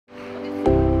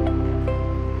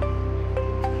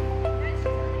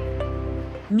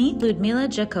Meet Lyudmila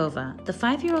Zykova, the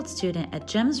 5-year-old student at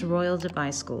GEM's Royal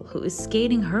Dubai School who is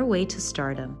skating her way to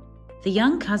stardom. The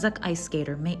young Kazakh ice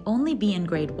skater may only be in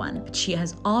grade 1, but she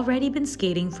has already been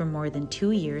skating for more than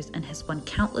 2 years and has won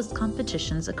countless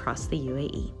competitions across the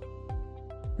UAE.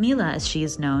 Mila, as she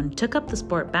is known, took up the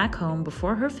sport back home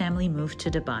before her family moved to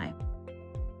Dubai.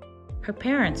 Her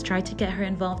parents tried to get her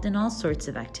involved in all sorts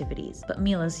of activities, but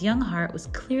Mila's young heart was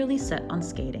clearly set on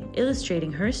skating,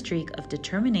 illustrating her streak of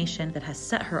determination that has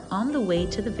set her on the way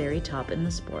to the very top in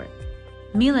the sport.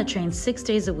 Mila trains 6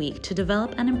 days a week to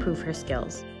develop and improve her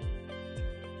skills.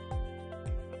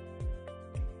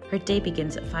 Her day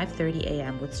begins at 5:30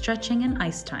 a.m. with stretching and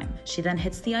ice time. She then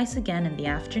hits the ice again in the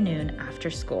afternoon after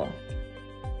school.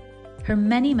 Her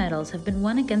many medals have been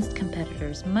won against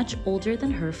competitors much older than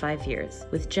her 5 years,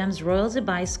 with GEM's Royal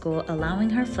Dubai School allowing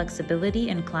her flexibility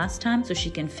in class time so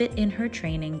she can fit in her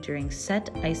training during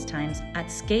set ice times at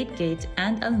Skate Gate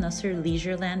and Al Nasser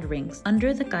Leisureland rinks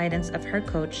under the guidance of her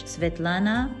coach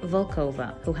Lyudmila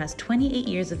Zykova, who has 28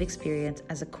 years of experience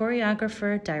as a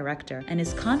choreographer-director and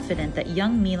is confident that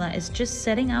young Mila is just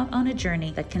setting out on a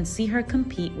journey that can see her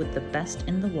compete with the best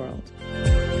in the world.